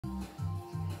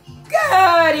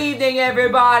Good evening,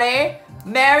 everybody.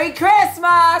 Merry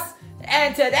Christmas.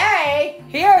 And today,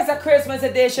 here's a Christmas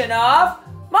edition of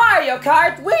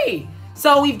Mariokart Wii.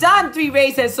 So we've done 3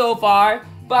 races so far,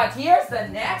 but here's the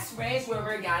next race where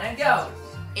we're gonna go.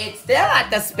 It's still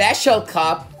at the Special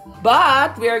Cup,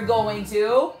 but we're going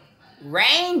to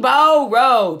Rainbow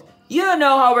Road. You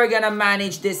know how we're gonna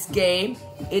manage this game.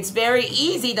 It's very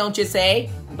easy, don't you say?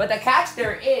 But the catch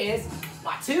there is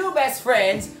my 2 best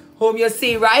friends, whom you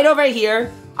see right over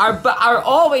here, are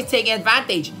always taking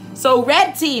advantage. So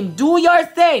red team, do your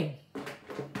thing.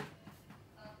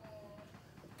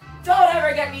 Don't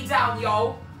ever get me down,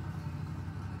 yo.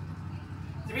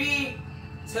 3,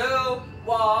 2,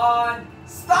 1,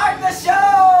 start the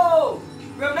show!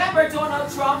 Remember,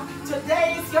 Donald Trump,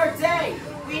 today is your day.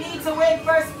 We need to win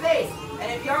first place.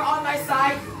 And if you're on my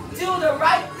side, do the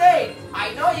right thing.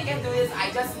 I know you can do this.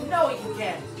 I just know you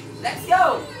can. Let's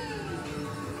go.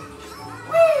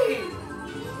 Whee!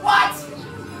 What?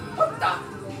 What the?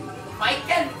 Mike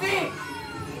and Vic.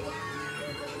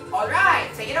 Alright,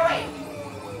 take it away.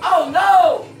 Oh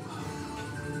no!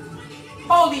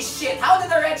 Holy shit, how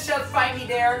did the red shell find me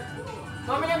there?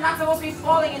 Normally I'm not supposed to be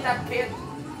falling in that pit.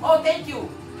 Oh, thank you.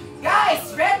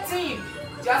 Guys, red team,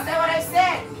 just like what I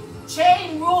said.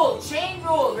 Chain rule, chain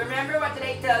rule. Remember what did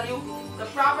I tell you? The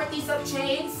properties of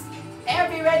chains.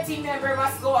 Every red team member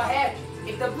must go ahead.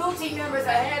 If the blue team member is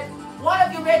ahead, one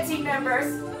of you red team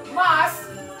members must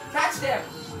catch them.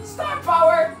 Star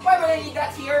power, why would I need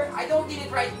that here? I don't need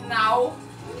it right now.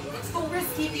 It's too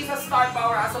risky to use a star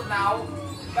power as of now.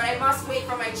 But I must wait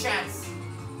for my chance.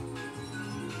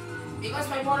 Because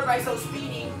my motorbike is so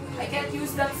speedy, I can't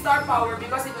use that star power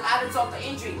because it will add insult to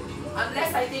injury.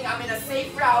 Unless I think I'm in a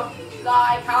safe route,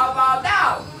 like how about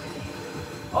now?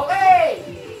 Okay!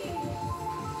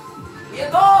 Kuya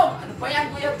Dong! Ano ba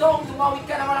yan, Kuya Dong? Tumawid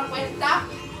ka naman ng kwenta?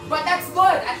 But that's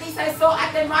good! At least I saw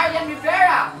Ate Marian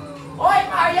Rivera! Hoy,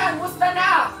 Marian! Musta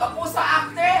na? Kapuso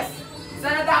actress!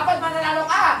 Sana dapat mananalo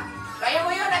ka! Kaya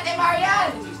mo yun, Ate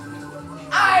Marian!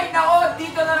 Ay, nako!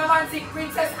 Dito na naman si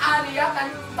Princess Alia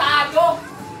kantado!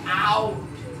 Ow!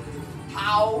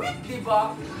 Awit,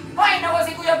 diba? Ay, nako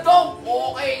si Kuya Dong!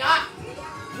 Okay nga!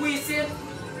 Wisit!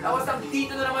 Tapos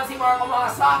dito na naman si Marco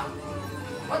Masa!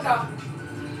 What the?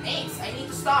 Thanks, I need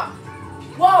to stop.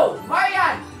 Whoa!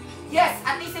 Marian! Yes,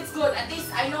 at least it's good. At least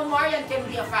I know Marian can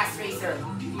be a fast racer.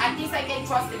 At least I can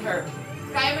trust in her.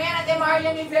 Kaya mo yan, Ate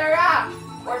Marian Rivera!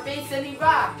 Or Faith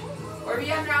Saliva! Or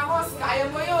Rian Ramos,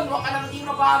 kaya mo yun. Huwag ka nang di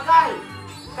mabagal.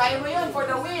 Kaya mo yun for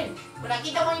the win. Kung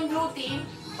nakita mo yung blue team,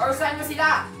 or saan mo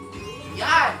sila?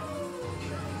 Yan!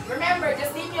 Remember,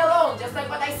 just leave me alone, just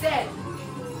like what I said.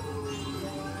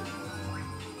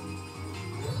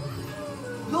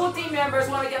 Blue team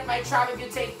members want to get my trap if you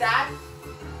take that.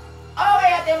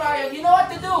 Okay, Ate Mario, you know what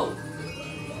to do.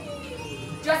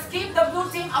 Just keep the blue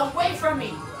team away from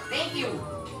me. Thank you.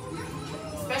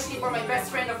 Especially for my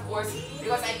best friend, of course,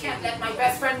 because I can't let my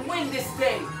best friend win this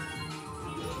day.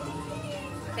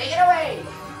 Take it away.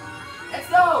 Let's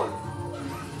go.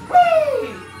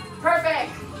 Whee!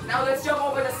 Perfect. Now let's jump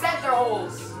over the center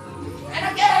holes.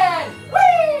 And again.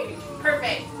 Whee!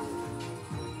 Perfect.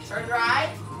 Turn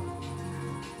right.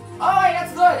 Alright,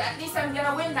 that's good. At least I'm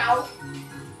gonna win now.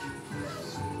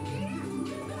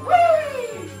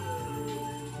 Whee!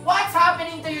 What's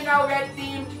happening to you now, red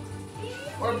team?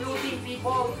 Or blue team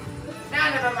people?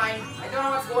 Nah, never mind. I don't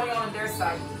know what's going on their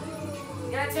side. I'm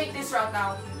gonna take this route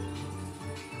now.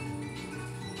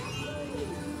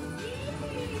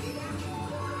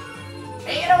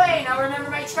 Take it away. Now remember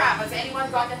my trap. Has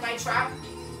anyone gotten my trap?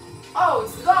 Oh,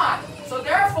 it's gone. So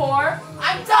therefore,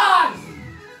 I'm done!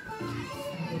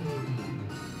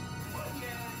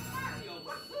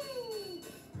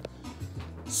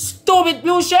 Stupid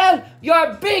blue shell! You're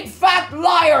a big fat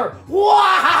liar!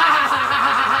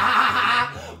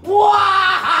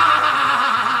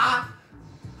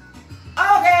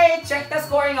 Okay, check the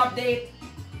scoring update.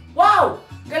 Wow!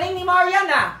 Galing ni Marian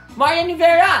ah! Marian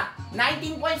Rivera!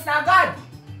 19 points na agad!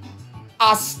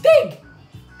 Astig!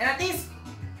 And at least,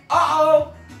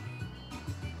 uh-oh!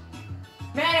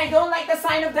 Man, I don't like the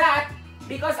sign of that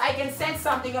because I can sense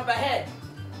something up ahead.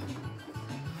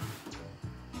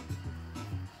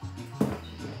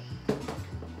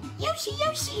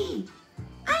 Yoshi!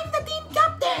 I'm the team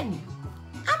captain!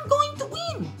 I'm going to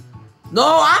win!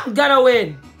 No, I'm gonna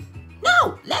win!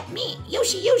 No, let me!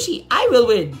 Yoshi! I will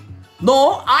win!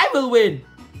 No, I will win!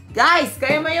 Guys,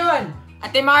 kaya mo yun!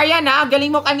 Ate Marian ha,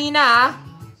 galing mo kanina ha!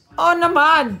 Oh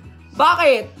naman!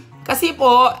 Bakit? Kasi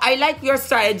po, I like your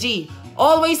strategy.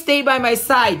 Always stay by my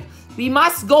side. We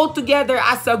must go together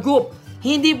as a group.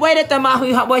 Hindi pwede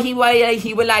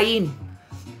tamahiwalayin.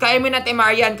 Kaya mo natin,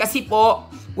 Marian, kasi po,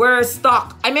 we're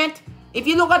stuck. I meant, if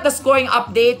you look at the scoring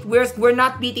update, we're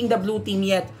not beating the blue team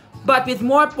yet. But with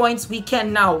more points, we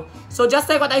can now. So just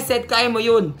like what I said, kaya mo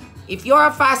yun. If you're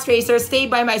a fast racer, stay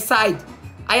by my side.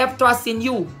 I have trust in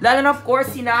you. Lalo na of course,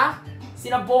 sina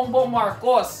Bongbong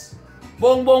Marcos.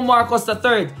 Bongbong Marcos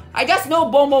III. I just know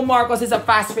Bongbong Marcos is a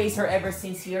fast racer ever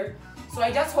since here. So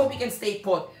I just hope he can stay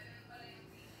put.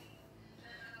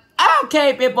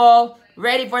 Okay, people.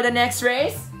 Ready for the next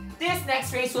race? This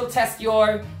next race will test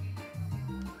your...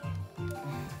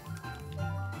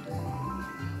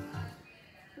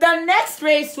 The next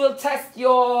race will test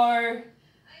your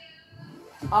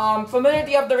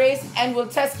familiarity of the race and will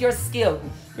test your skill.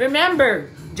 Remember,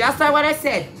 just like what I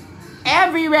said,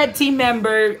 every red team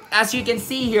member, as you can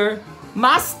see here,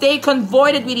 must stay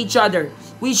convoided with each other.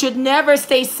 We should never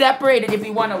stay separated if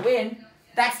we want to win.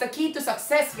 That's the key to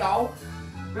success, y'all.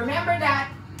 Remember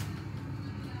that.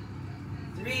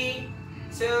 3,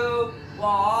 2,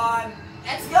 1,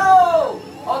 let's go!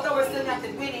 Although we're still not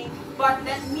winning, but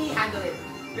let me handle it.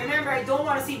 Remember, I don't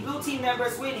want to see blue team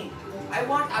members winning. I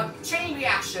want a chain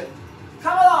reaction.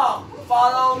 Come along,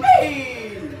 follow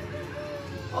me!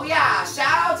 Oh yeah,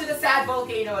 shout out to the sad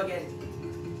volcano again.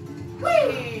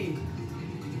 Whee!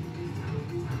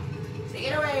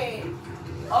 Take it away.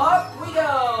 Up we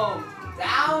go.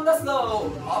 Down the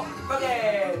slope. Up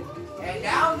again. And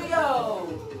down we go.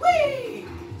 Whee!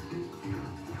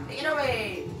 Take it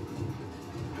away.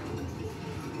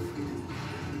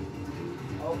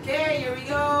 Okay, here we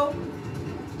go.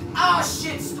 Oh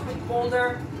shit, stupid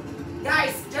boulder.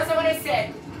 Guys, just like what I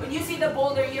said, when you see the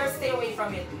boulder here, stay away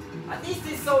from it. At least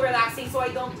it's so relaxing so I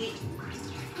don't need...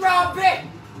 Grabe!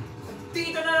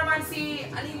 Dito na naman si,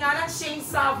 Shane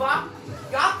Sava.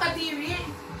 Yakadiri.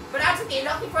 But that's okay,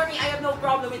 lucky for me, I have no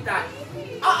problem with that.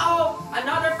 Uh-oh!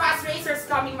 Another fast racer is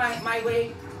coming my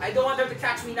way. I don't want them to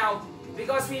catch me now.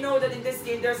 Because we know that in this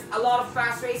game, there's a lot of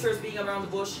fast racers being around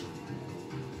the bush.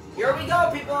 Here we go,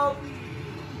 people!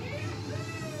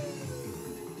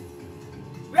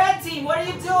 Red team, what are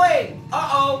you doing?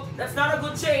 Uh-oh, that's not a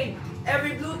good chain.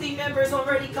 Every blue team member is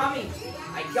already coming.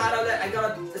 I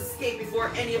gotta escape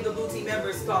before any of the blue team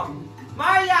members come.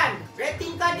 Marian, red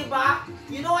team ka, diba?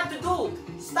 You know what to do.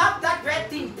 Stop that red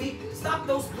team people. Stop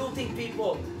those blue team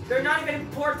people. They're not even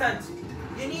important.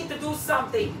 You need to do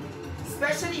something.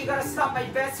 Especially, you gotta stop my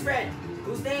best friend,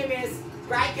 whose name is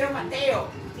Riker Mateo.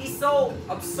 He's so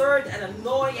absurd and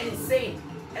annoying and insane.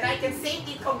 And I can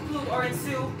safely conclude or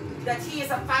ensue that he is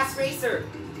a fast racer.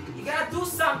 You gotta do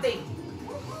something.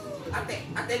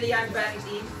 Ate Lian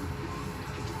Valentin.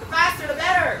 The faster the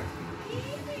better.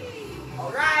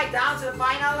 Alright, down to the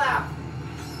final lap.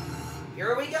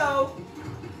 Here we go.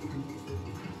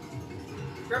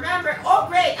 Remember, oh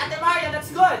great, Ate Maria,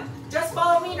 that's good. Just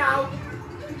follow me now.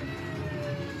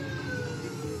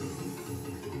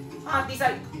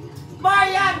 Decide.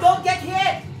 Marian, don't get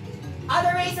hit!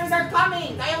 Other racers are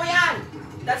coming! Kaya mo yan!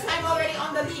 That's why I'm already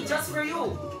on the lead just for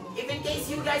you. If in case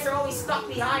you guys are always stuck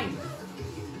behind.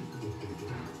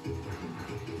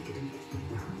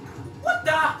 What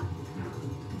the?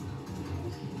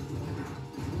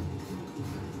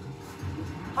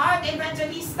 Heart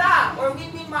Evangelista or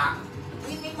Winwin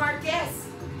Marquez.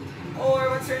 Or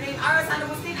what's her name? Ara San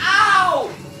Agustin.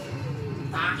 Ow!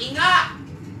 Taki nga!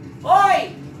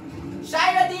 Hoy!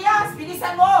 Shaira Diaz,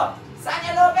 bilisan mo!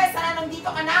 Sanya Lopez, sana nandito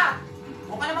ka na!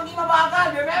 Huwag ka na maging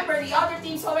mabagal. Remember, the other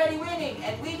team's already winning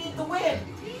and we need to win.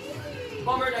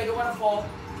 Bummer, I don't wanna fall.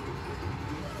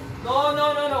 No,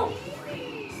 no, no, no.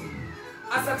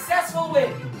 A successful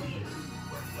win.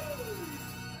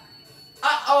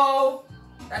 Uh-oh.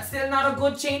 That's still not a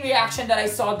good chain reaction that I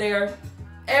saw there.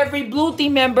 Every blue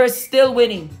team member is still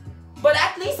winning. But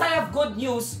at least I have good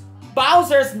news.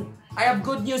 I have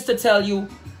good news to tell you.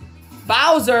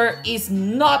 Bowser is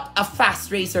not a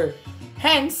fast racer.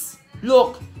 Hence,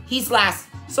 look, he's last.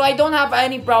 So I don't have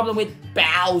any problem with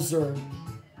Bowser.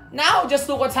 Now, just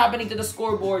look what's happening to the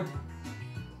scoreboard.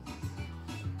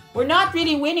 We're not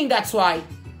really winning, that's why.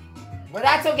 But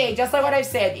that's okay, just like what I've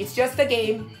said. It's just a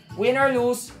game. Win or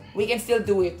lose, we can still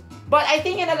do it. But I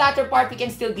think in the latter part, we can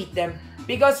still beat them.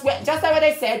 Because just like what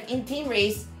I said, in team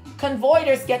race,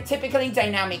 convoyers get typically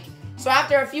dynamic. So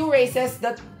after a few races,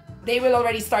 they will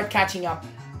already start catching up.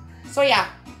 So yeah,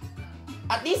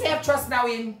 at least I have trust now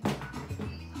in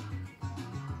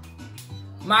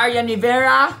Marian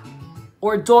Rivera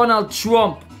or Donald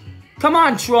Trump. Come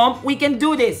on, Trump, we can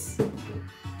do this.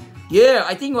 Yeah,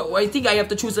 I think I have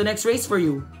to choose the next race for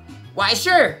you. Why,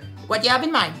 sure. What do you have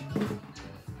in mind?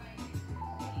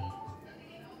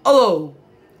 Hello,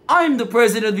 I'm the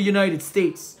President of the United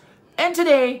States. And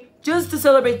today, just to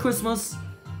celebrate Christmas,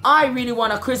 I really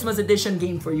want a Christmas edition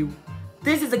game for you.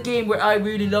 This is a game where I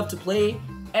really love to play,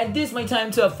 and this is my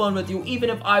time to have fun with you, even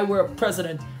if I were a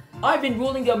president. I've been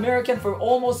ruling the American for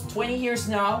almost 20 years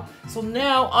now, so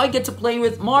now I get to play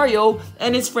with Mario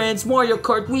and his friends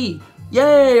Mariokart Wii.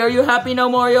 Yay, are you happy now,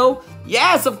 Mario?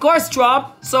 Yes, of course,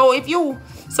 Trump. So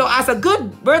as a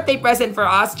good birthday present for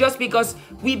us, just because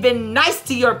we've been nice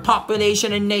to your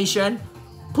population and nation,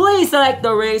 please select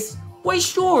the race. Why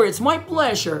sure, it's my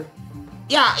pleasure.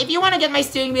 Yeah, if you want to get my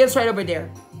steering wheels right over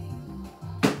there.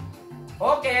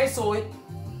 Okay, I saw it.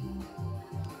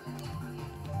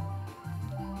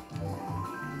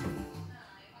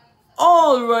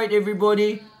 Alright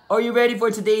everybody, are you ready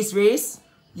for today's race?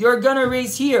 You're gonna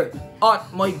race here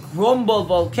at my grumble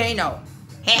volcano.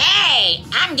 Hey,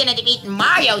 I'm gonna defeat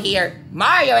Mario here.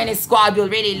 Mario and his squad will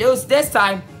really lose this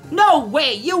time. No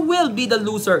way, you will be the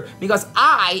loser because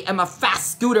I am a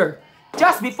fast scooter.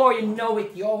 Just before you know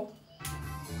it, yo.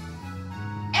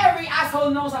 Every asshole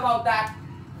knows about that.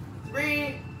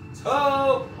 3, 2,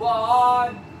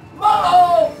 1,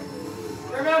 move!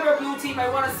 Remember, blue team, I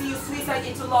want to see you suicide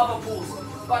into lava pools.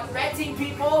 But red team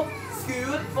people,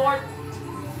 scoot for...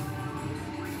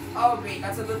 Oh great,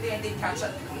 that's a good thing I didn't catch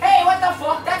that. Hey, what the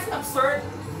fuck? That's absurd.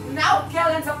 Now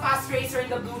Kellen's a fast racer in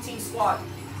the blue team squad.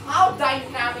 How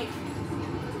dynamic.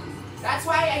 That's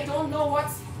why I don't know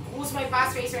who's my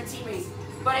fast racer in team race.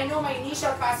 But I know my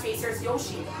initial fast racer is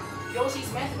Yoshi.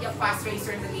 Yoshi's meant to be a fast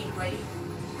racer in the gameplay.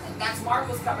 And that's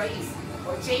Marcos Cabais,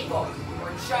 or Jacob,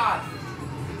 or John.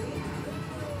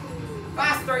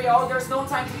 Faster, yo! There's no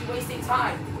time to be wasting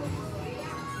time.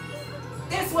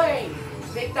 This way!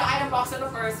 Pick the item box on the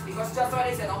first, because just what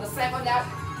I said, on the second lap,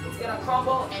 it's gonna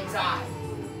crumble and die.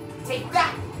 Take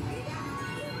that!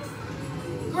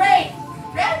 Great!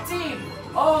 Red team!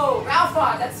 Oh,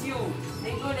 Rafa, that's you.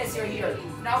 Thank goodness you're here.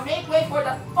 Now make way for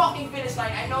the fucking finish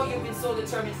line. I know you've been so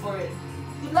determined for it.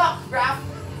 Good luck, Raph.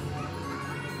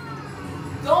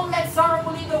 Don't let Summer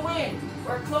Polito win,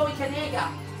 or Chloe Canega.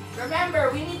 Remember,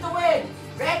 we need to win.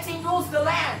 Red team rules the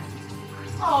land.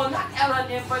 Oh, not Ella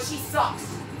Nympha, she sucks.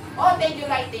 Oh, thank you,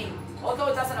 Lightning. Although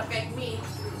it doesn't affect me,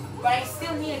 but I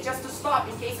still need it just to stop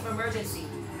in case of emergency.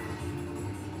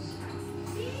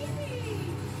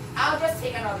 I'll just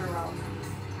take another round.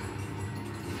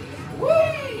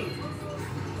 Whee!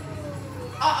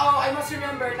 Uh-oh, I must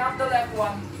remember, not the left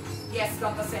one. Yes,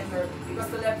 not the center, because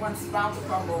the left one's bound to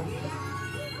crumble.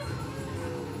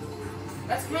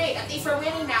 That's great, at least we're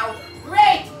winning now.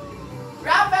 Great!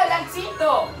 Rafael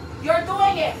Lancito, you're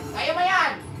doing it! Kaya mo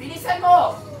yan! Bilisan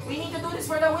mo! We need to do this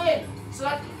for the win, so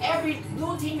that every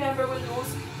blue team member will lose,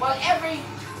 while every...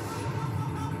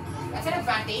 That's an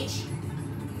advantage.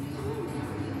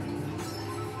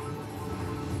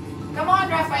 Come on,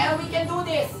 Rafael, we can do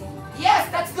this! Yes,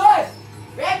 that's good!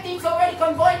 Red team's already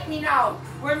convoying me now.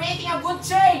 We're making a good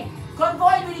chain.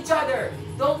 Convoy with each other.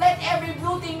 Don't let every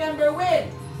blue team member win.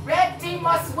 Red team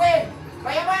must win.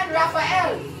 Kaya man,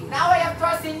 Rafael. Now I have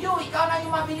trust in you. Ikaw na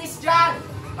yung mabilis dyan.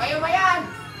 Kaya mo yan.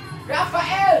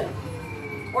 Rafael.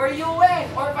 Or Yuen.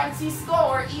 Or Francisco.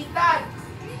 Or Ethan.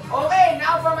 Okay,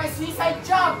 now for my suicide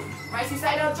jump. My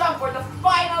suicidal jump for the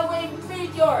final wave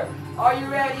meteor. Are you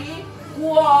ready?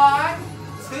 1,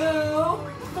 2,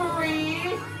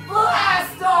 3.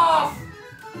 Blast off!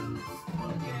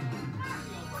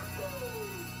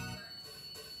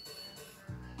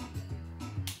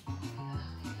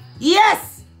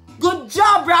 Yes! Good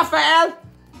job, Rafael!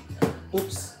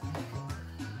 Oops.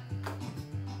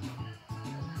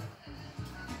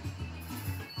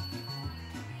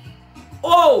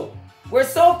 Oh! We're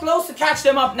so close to catch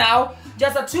them up now.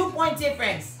 Just a 2-point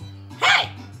difference. Hey!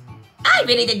 I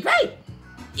really did great!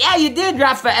 Yeah, you did,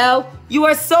 Rafael.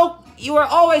 You were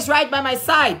always right by my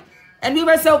side. And we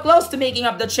were so close to making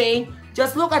up the chain.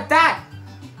 Just look at that.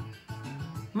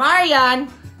 Marian,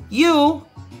 you,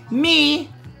 me,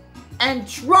 and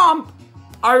Trump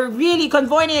are really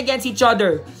convoying against each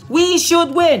other. We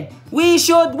should win. We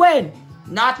should win.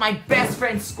 Not my best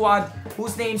friend squad,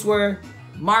 whose names were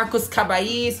Marcos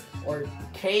Cabais, or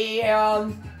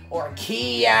Kael, or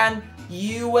Kian,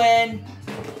 Ewan.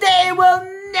 They will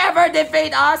never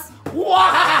defeat us.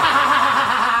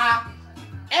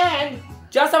 And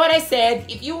just what I said,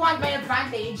 if you want my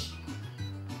advantage,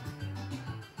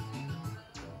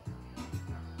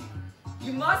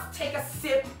 you must take a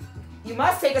sip. You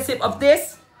must take a sip of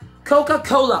this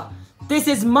Coca-Cola. This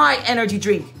is my energy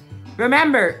drink.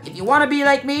 Remember, if you want to be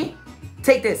like me,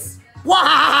 take this. Whoa!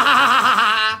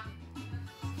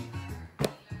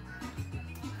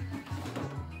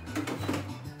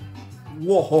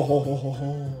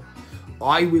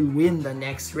 I will win the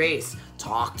next race.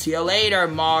 Talk to you later,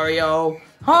 Mario.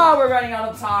 Oh, we're running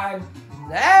out of time.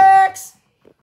 Next!